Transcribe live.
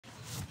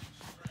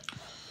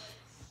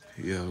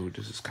Yo,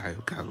 this is Kyle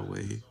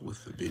Calloway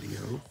with the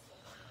video.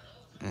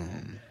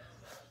 Um,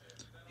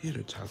 Here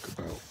to talk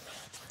about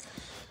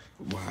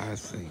why I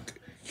think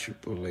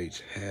Triple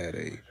H had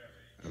a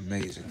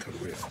amazing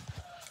career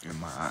in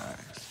my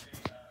eyes.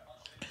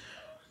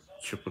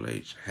 Triple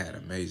H had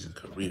an amazing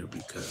career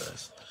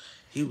because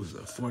he was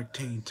a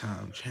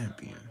 14-time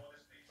champion.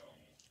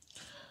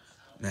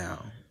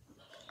 Now,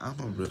 I'm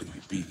gonna really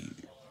be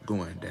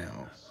going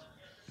down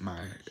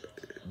my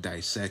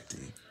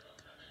dissecting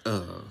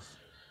of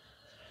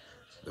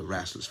the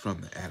wrestlers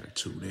from the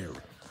Attitude Era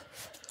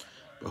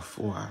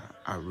before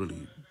I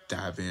really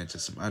dive into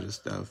some other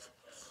stuff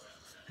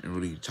and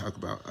really talk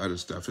about other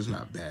stuff. It's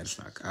not bad, it's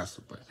not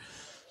gossip, but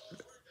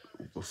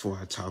before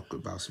I talk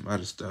about some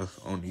other stuff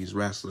on these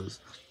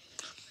wrestlers,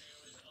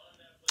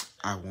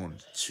 I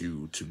want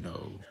you to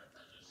know,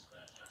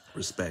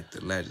 respect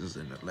the legends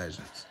and the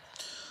legends.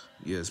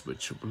 Yes, but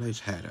Triple H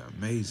had an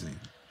amazing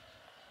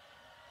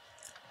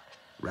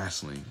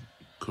wrestling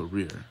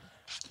career.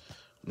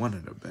 One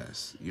of the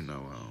best,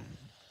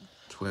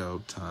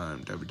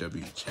 12-time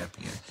WWE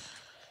champion,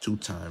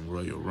 2-time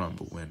Royal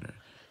Rumble winner.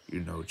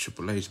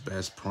 Triple H's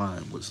best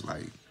prime was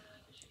like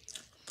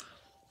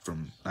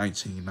from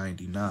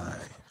 1999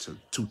 to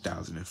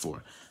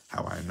 2004.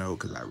 How I know?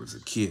 Because I was a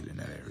kid in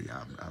that area.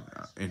 I'm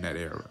in that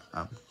era.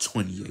 I'm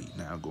 28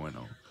 now, going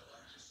on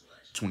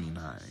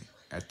 29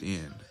 at the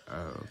end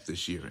of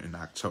this year in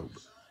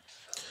October.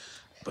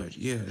 But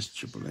yes,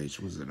 Triple H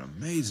was an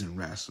amazing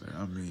wrestler.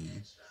 I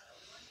mean,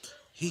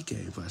 he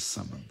gave us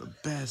some of the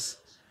best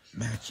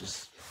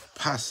matches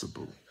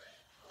possible.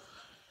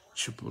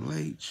 Triple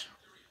H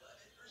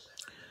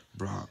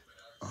brought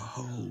a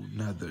whole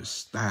nother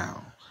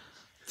style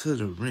to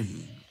the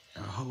ring,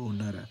 a whole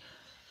nother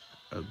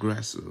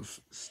aggressive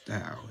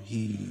style.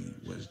 He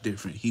was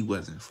different. He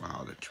wasn't for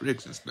all the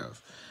tricks and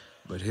stuff,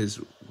 but his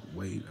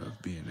weight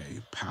of being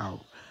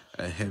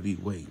a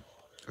heavyweight,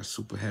 a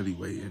super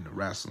heavyweight in the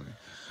wrestling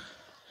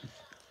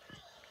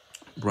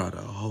brought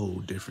a whole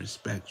different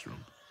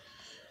spectrum.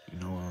 You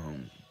know,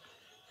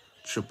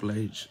 Triple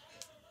H,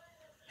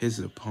 his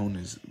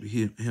opponents,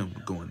 him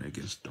going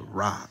against The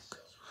Rock.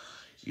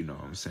 You know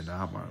what I'm saying?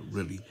 Now I'm going to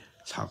really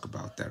talk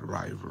about that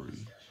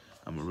rivalry.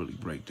 I'm going to really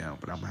break down,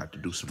 but I'm going to have to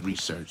do some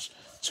research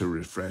to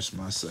refresh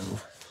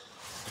myself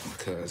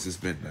because it's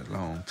been a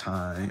long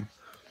time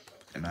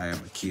and I am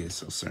a kid,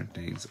 so certain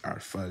things are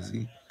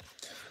fuzzy.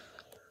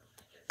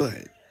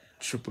 But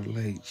Triple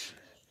H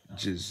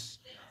just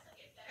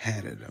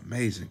had an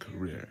amazing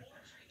career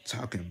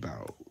talking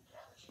about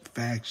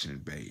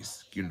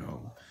faction-based,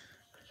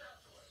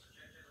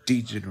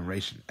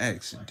 D-Generation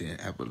X and then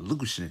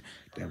Evolution.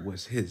 That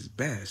was his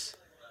best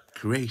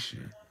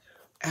creation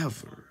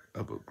ever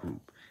of a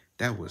group.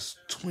 That was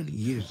 20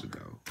 years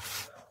ago,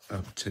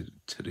 up to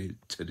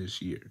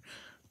this year,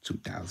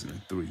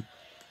 2003,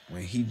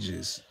 when he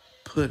just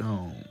put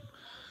on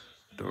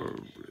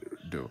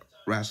the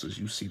wrestlers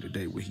you see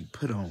today, where he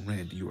put on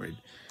Randy Orton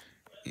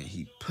and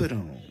he put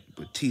on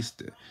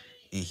Batista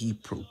and he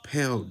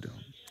propelled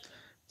them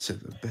to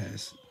the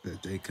best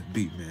that they could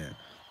be, man.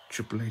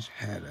 Triple H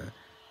had an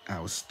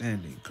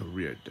outstanding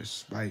career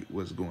despite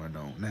what's going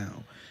on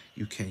now.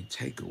 You can't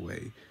take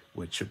away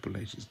what Triple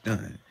H has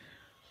done.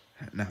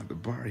 Now, the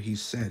bar he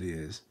said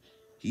it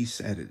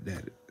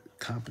that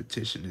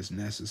competition is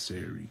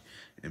necessary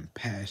and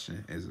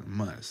passion is a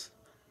must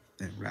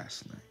in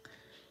wrestling.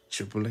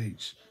 Triple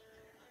H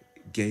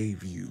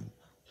gave you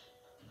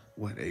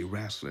what a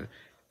wrestler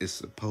is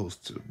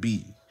supposed to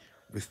be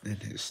within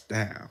his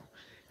style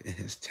and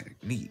his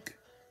technique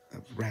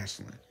of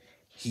wrestling.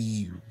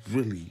 He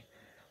really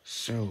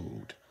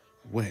showed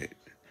what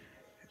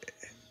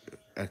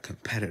a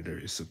competitor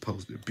is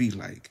supposed to be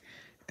like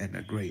and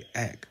a great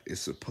act is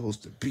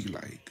supposed to be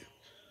like.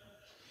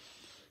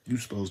 You're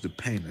supposed to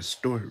paint a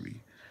story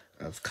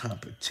of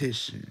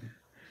competition,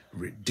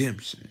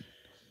 redemption,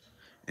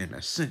 and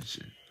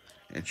ascension.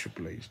 And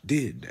Triple H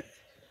did that.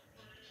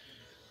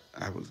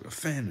 I was a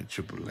fan of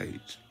Triple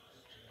H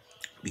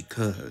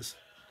because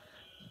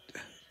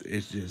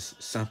it's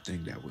just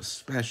something that was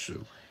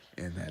special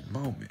in that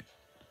moment.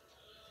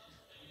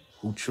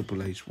 Who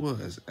Triple H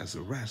was as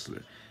a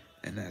wrestler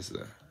and as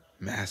a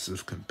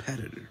massive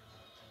competitor.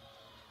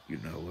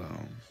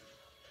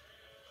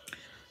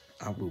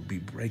 I will be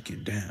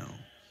breaking down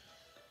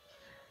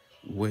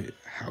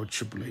how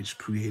Triple H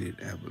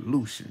created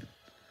Evolution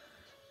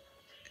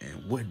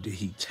and what did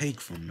he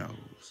take from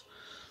those.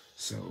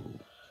 So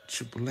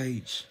Triple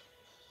H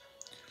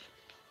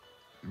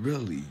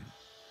really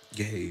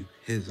gave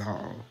his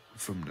all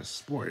from the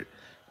sport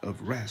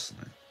of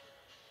wrestling.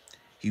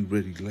 He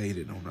really laid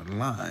it on the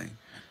line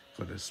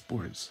for the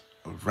sports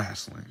of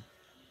wrestling.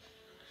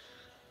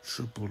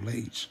 Triple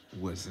H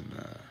was in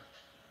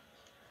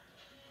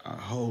a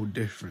whole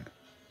different,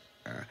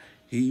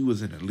 he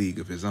was in a league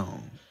of his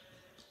own.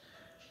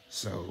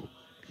 So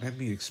let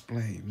me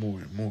explain more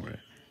and more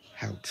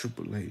how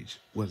Triple H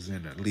was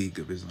in a league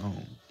of his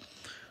own.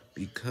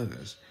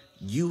 Because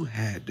you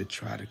had to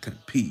try to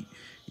compete.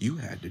 You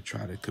had to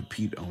try to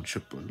compete on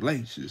Triple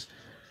H's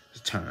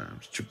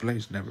terms. Triple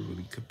H never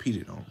really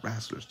competed on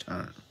wrestlers'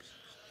 terms.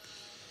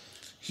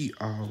 He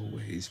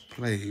always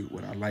played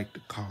what I like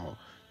to call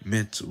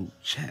mental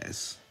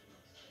chess.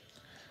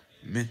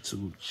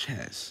 Mental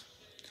chess,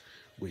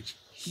 which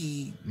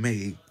he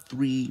made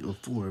 3 or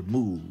 4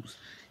 moves,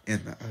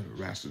 and the other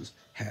wrestlers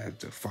had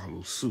to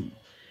follow suit.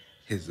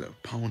 His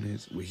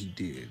opponents, where he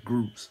did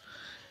groups.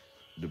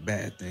 The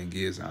bad thing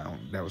is,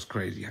 that was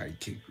crazy how he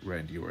kicked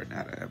Randy Orton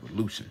out of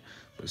Evolution.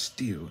 But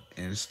still,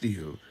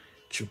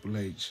 Triple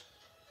H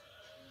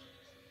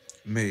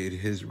made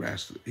his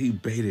wrestler. He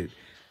baited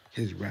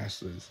his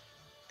wrestlers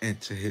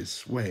into his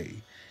sway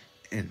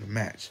in the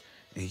match,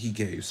 and he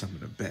gave some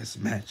of the best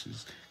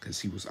matches because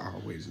he was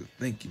always a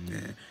thinking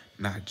man,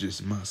 not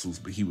just muscles,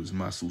 but he was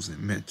muscles and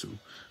mental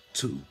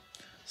too.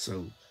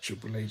 So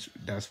Triple H,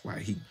 that's why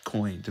he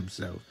coined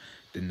himself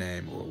the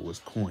name, or was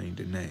coined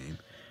the name,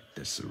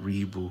 the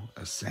Cerebral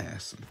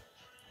Assassin.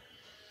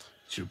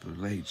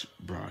 Triple H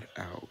brought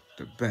out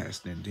the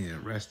best, and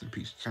then rest in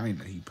peace,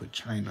 China. He put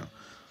China,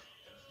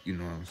 you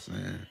know what I'm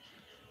saying,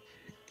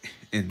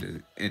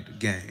 in the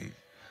game.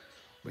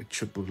 But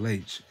Triple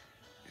H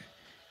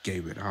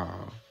gave it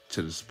all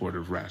to the sport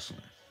of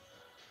wrestling.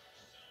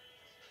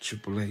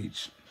 Triple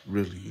H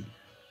really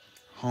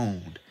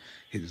honed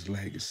his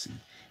legacy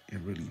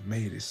and really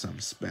made it something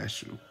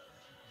special.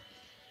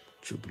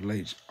 Triple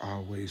H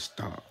always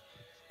thought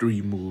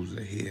 3 moves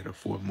ahead or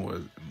 4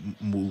 more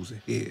moves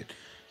ahead.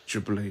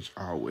 Triple H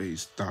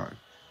always thought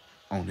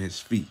on his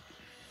feet.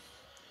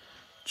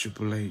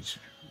 Triple H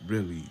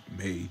really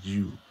made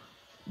you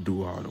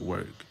do all the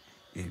work.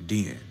 And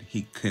then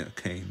he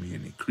came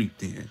in and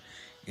creeped in,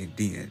 and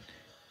then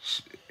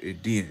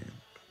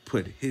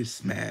put his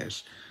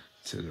smash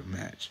to the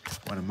match.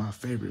 One of my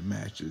favorite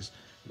matches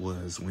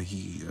was when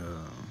he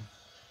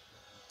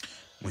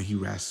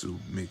wrestled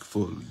Mick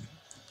Foley.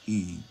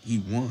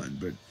 He won,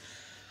 but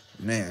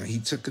man, he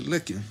took a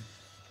licking.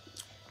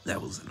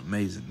 That was an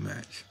amazing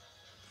match.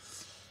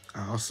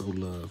 I also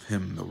love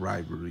the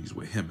rivalries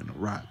with him and The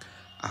Rock.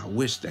 I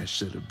wish that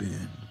should have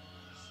been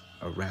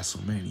a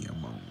WrestleMania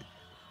moment.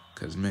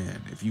 Because,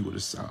 man, if you would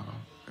have saw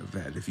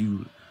that, if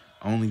you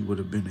only would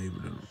have been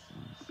able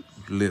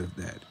to live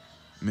that,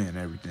 man,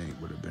 everything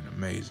would have been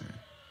amazing.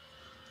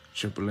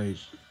 Triple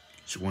H,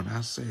 when I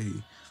say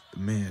the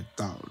man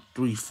thought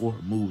 3, 4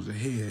 moves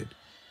ahead,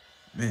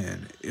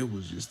 man, it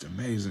was just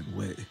amazing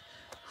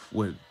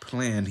what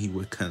plan he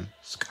would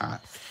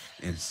concoct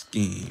and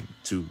scheme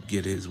to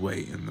get his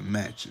way in the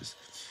matches.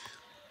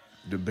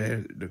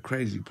 The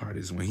crazy part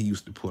is when he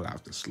used to pull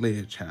out the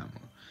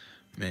sledgehammer.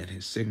 Man,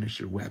 his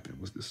signature weapon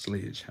was the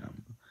sledgehammer.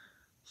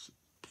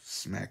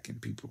 Smacking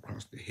people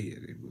across the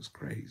head. It was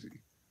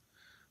crazy.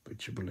 But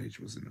Triple H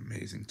was an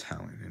amazing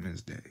talent in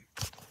his day.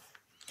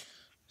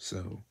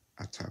 So,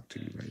 I'll talk to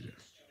you later.